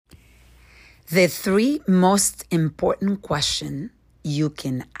The three most important questions you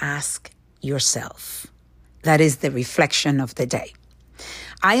can ask yourself. That is the reflection of the day.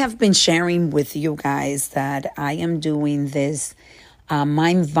 I have been sharing with you guys that I am doing this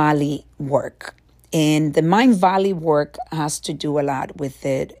Mindvalley work. And the Mindvalley work has to do a lot with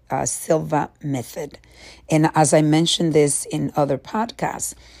the Silva method. And as I mentioned this in other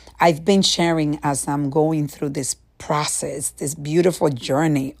podcasts, I've been sharing as I'm going through this process, this beautiful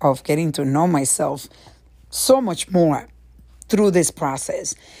journey of getting to know myself so much more through this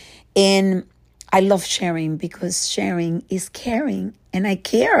process. And I love sharing because sharing is caring, and I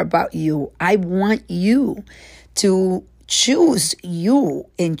care about you. I want you to choose you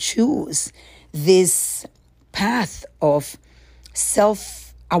and choose this path of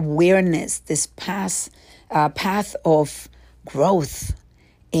self-awareness, this path of growth.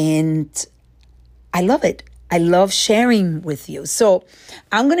 And I love it. I love sharing with you. So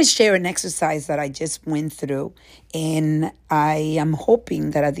I'm going to share an exercise that I just went through. And I am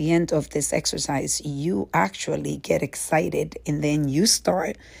hoping that at the end of this exercise, you actually get excited and then you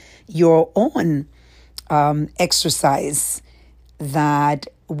start your own exercise that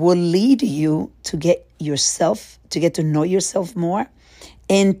will lead you to get to know yourself more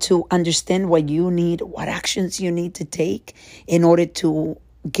and to understand what you need, what actions you need to take in order to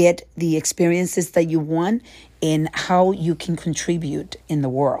get the experiences that you want and how you can contribute in the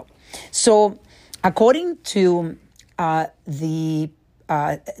world. So according to the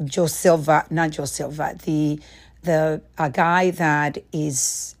guy that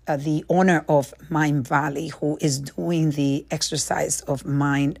is the owner of Mindvalley, who is doing the exercise of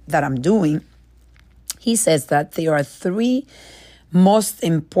mind that I'm doing, he says that there are three most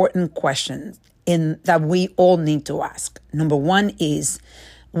important questions that we all need to ask. Number one is,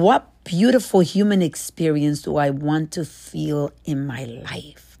 what beautiful human experience do I want to feel in my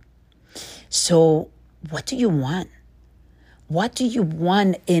life? So what do you want? What do you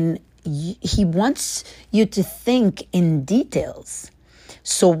want? He wants you to think in details.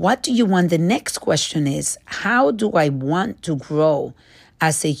 So what do you want? The next question is, how do I want to grow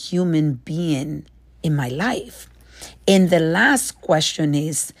as a human being in my life? And the last question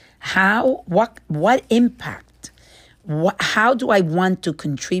is, what impact? How do I want to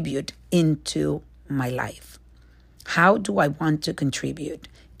contribute into my life? How do I want to contribute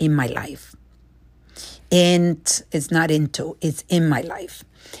in my life? And it's not it's in my life.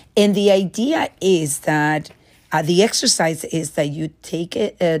 And the idea is that the exercise is that you take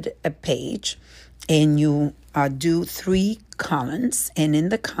a page and you do 3 columns. And in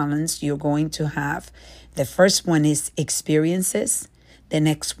the columns, you're going to have, the first one is experiences. The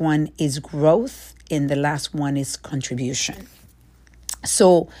next one is growth. And the last one is contribution.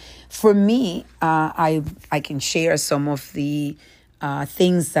 So for me, I can share some of the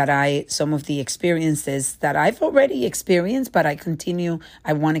some of the experiences that I've already experienced, but I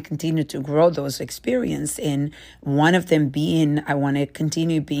want to continue to grow those experiences. And one of them being, I want to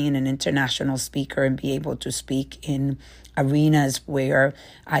continue being an international speaker and be able to speak in arenas where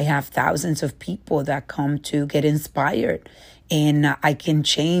I have thousands of people that come to get inspired. And I can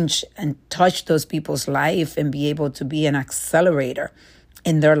change and touch those people's life and be able to be an accelerator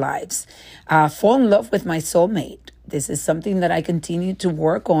in their lives. Fall in love with my soulmate. This is something that I continue to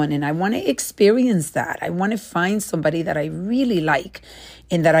work on, and I want to experience that. I want to find somebody that I really like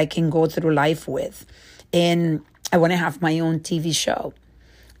and that I can go through life with. And I want to have my own TV show.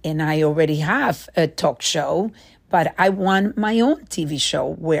 And I already have a talk show, but I want my own TV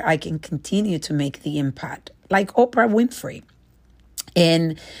show where I can continue to make the impact, like Oprah Winfrey.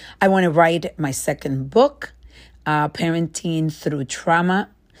 And I want to write my second book, Parenting Through Trauma.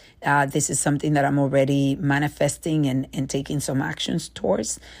 This is something that I'm already manifesting and taking some actions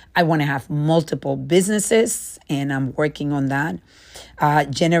towards. I want to have multiple businesses, and I'm working on that.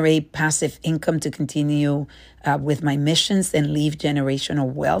 Generate passive income to continue with my missions and leave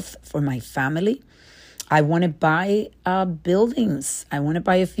generational wealth for my family. I want to buy buildings. I want to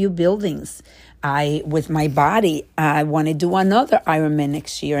buy a few buildings. With my body, I want to do another Ironman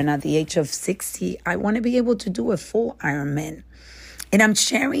next year. And at the age of 60, I want to be able to do a full Ironman. And I'm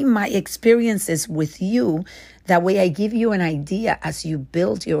sharing my experiences with you. That way I give you an idea as you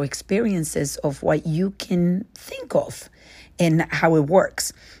build your experiences of what you can think of and how it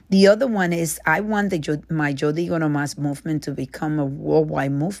works. The other one is I want my Yo Digo No Mas movement to become a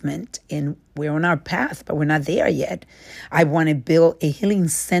worldwide movement. And we're on our path, but we're not there yet. I want to build a healing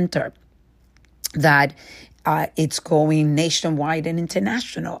center that it's going nationwide and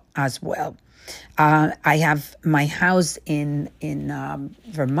international as well. I have my house in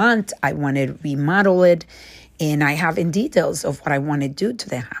Vermont. I want to remodel it And I have in details of what I want to do to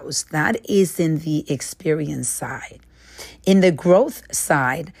the house. That is in the experience side. In the growth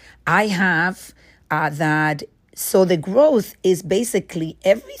side, I have that. So the growth is basically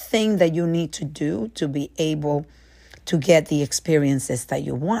everything that you need to do to be able to get the experiences that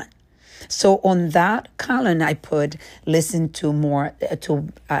you want. So on that column, I put listen to more to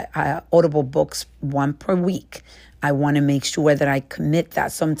Audible books, 1 per week. I want to make sure that I commit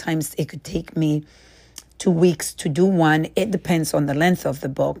that. Sometimes it could take me 2 weeks to do one. It depends on the length of the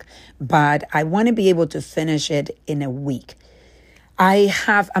book, but I want to be able to finish it in a week.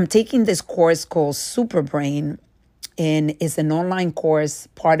 I'm taking this course called Super Brain, and it's an online course,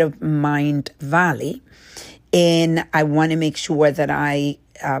 part of Mindvalley. And I want to make sure that I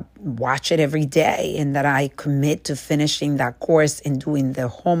watch it every day and that I commit to finishing that course and doing the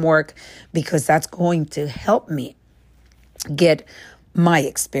homework, because that's going to help me get my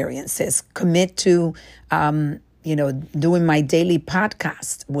experiences. Commit to, doing my daily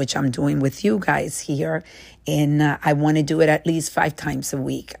podcast, which I'm doing with you guys here. And I want to do it at least 5 times a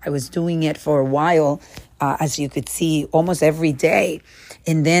week. I was doing it for a while, as you could see, almost every day.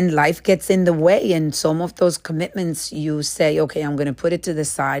 And then life gets in the way. And some of those commitments, you say, okay, I'm going to put it to the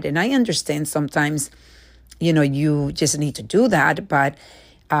side. And I understand sometimes, you just need to do that. But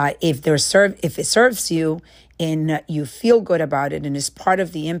if it serves you and you feel good about it and it's part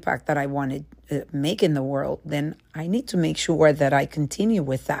of the impact that I want to make in the world, then I need to make sure that I continue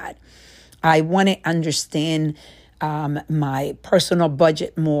with that. I want to understand my personal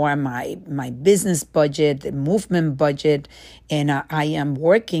budget more, my business budget, the movement budget. And I am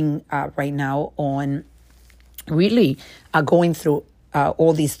working right now on really going through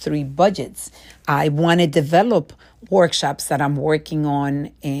all these 3 budgets. I want to develop workshops that I'm working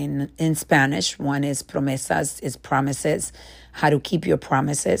on in Spanish. One is promesas, is promises, how to keep your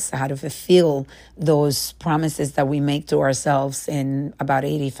promises, how to fulfill those promises that we make to ourselves. And about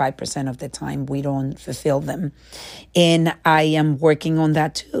 85% of the time, we don't fulfill them. And I am working on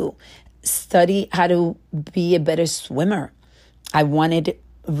that too. Study how to be a better swimmer. I wanted to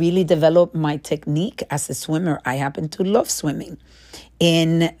really develop my technique as a swimmer. I happen to love swimming.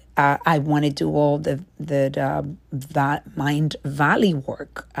 And I want to do all that Mindvalley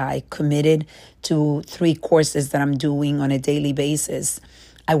work. I committed to 3 courses that I'm doing on a daily basis.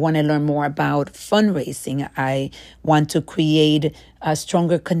 I want to learn more about fundraising. I want to create a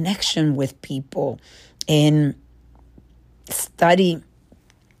stronger connection with people and study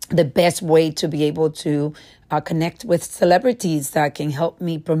the best way to be able to connect with celebrities that can help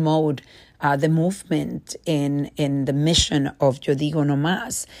me promote the movement in the mission of Yo Digo No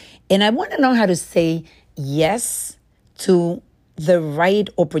Más. And I want to learn how to say yes to the right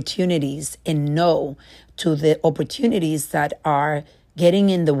opportunities and no to the opportunities that are getting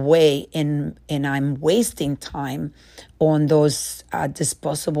in the way, and I'm wasting time on those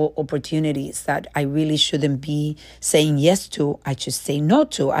disposable opportunities that I really shouldn't be saying yes to. I should say no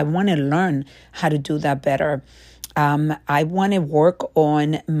to. I want to learn how to do that better. I want to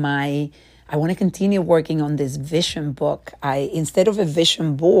continue working on this vision book. Instead of a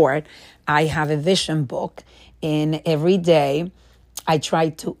vision board, I have a vision book, and every day I try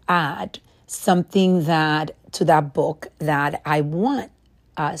to add something to that book that I want.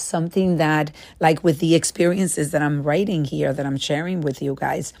 Something that, like with the experiences that I'm writing here, that I'm sharing with you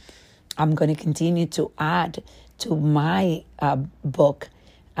guys, I'm going to continue to add to my book,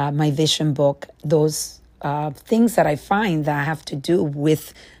 my vision book, those things that I find that have to do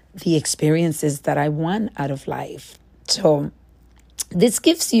with the experiences that I want out of life. So this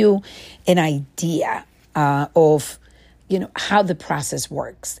gives you an idea of how the process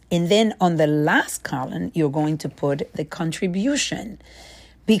works. And then on the last column, you're going to put the contribution.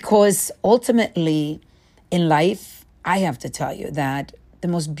 Because ultimately in life, I have to tell you that the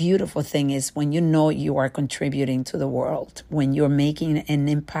most beautiful thing is when you know you are contributing to the world, when you're making an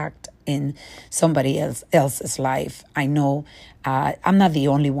impact in somebody else's life. I know I'm not the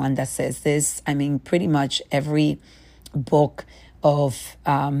only one that says this. I mean, pretty much every book of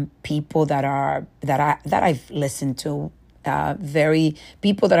people that I've listened to,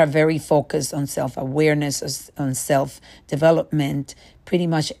 people that are very focused on self-awareness, on self-development. Pretty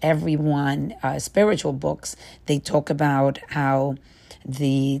much everyone, spiritual books, they talk about how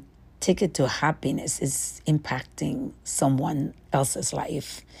the ticket to happiness is impacting someone else's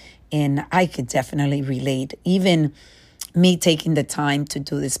life. And I could definitely relate. Even me taking the time to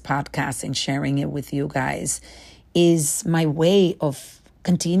do this podcast and sharing it with you guys is my way of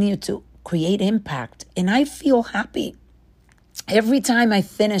continue to create impact. And I feel happy. Every time I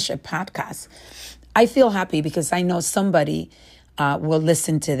finish a podcast, I feel happy because I know somebody will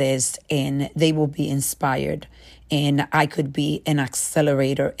listen to this and they will be inspired. And I could be an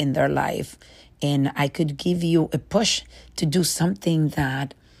accelerator in their life. And I could give you a push to do something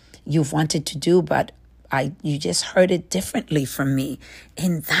that you've wanted to do, but you just heard it differently from me.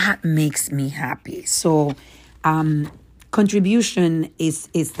 And that makes me happy. So contribution is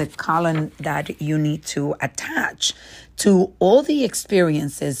the column that you need to attach to all the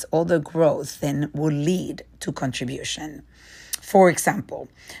experiences, all the growth, and will lead to contribution. For example,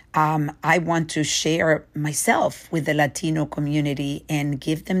 I want to share myself with the Latino community and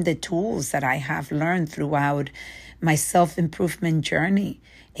give them the tools that I have learned throughout my self-improvement journey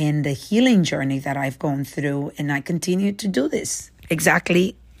and the healing journey that I've gone through. And I continue to do this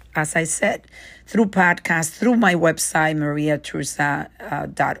exactly as I said, through podcasts, through my website,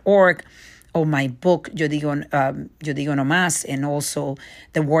 mariatrusa.org, or my book, Yo Digo No Más, and also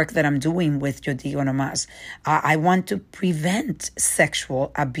the work that I'm doing with Yo Digo No Más. I want to prevent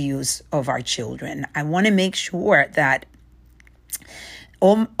sexual abuse of our children. I want to make sure that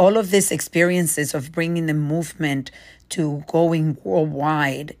all of these experiences of bringing the movement to going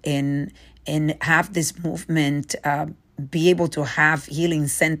worldwide and have this movement be able to have healing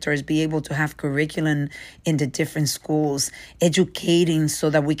centers, be able to have curriculum in the different schools, educating so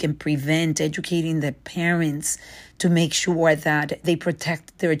that we can prevent, educating the parents to make sure that they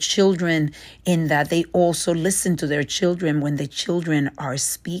protect their children and that they also listen to their children when the children are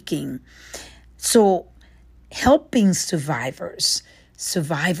speaking. So helping survivors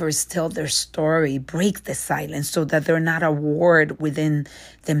tell their story, break the silence so that they're not a ward within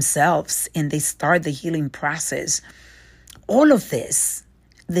themselves and they start the healing process. All of this,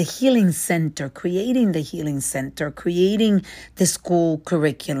 the healing center, creating the healing center, creating the school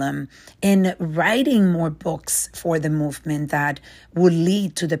curriculum, and writing more books for the movement that will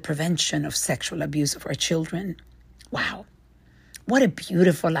lead to the prevention of sexual abuse of our children. Wow, what a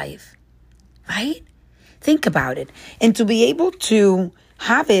beautiful life, right? Think about it. And to be able to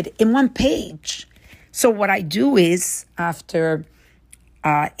have it in one page. So what I do is after,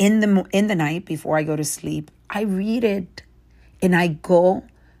 in the night before I go to sleep, I read it. And I go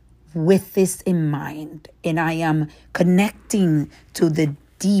with this in mind, and I am connecting to the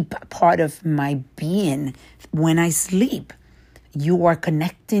deep part of my being when I sleep. You are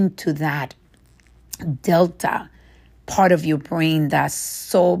connecting to that delta part of your brain that's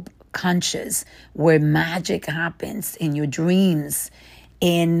subconscious, where magic happens in your dreams.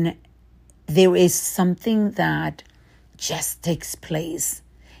 And there is something that just takes place,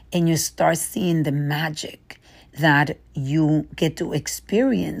 and you start seeing the magic that you get to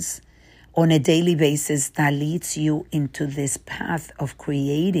experience on a daily basis that leads you into this path of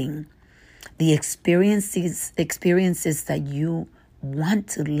creating the experiences that you want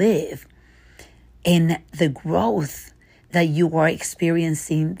to live and the growth that you are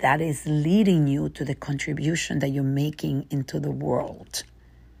experiencing that is leading you to the contribution that you're making into the world.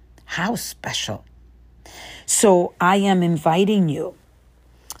 How special. So I am inviting you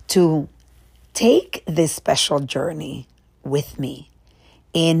to take this special journey with me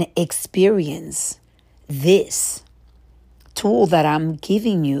and experience this tool that I'm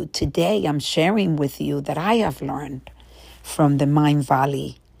giving you today. I'm sharing with you that I have learned from the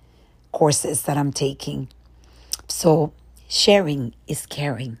Mindvalley courses that I'm taking. So sharing is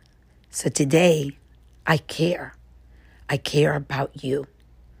caring. So today I care. I care about you.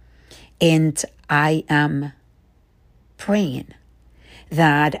 And I am praying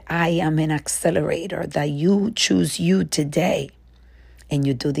that I am an accelerator, that you choose you today and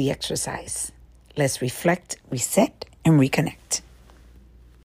you do the exercise. Let's reflect, reset, and reconnect.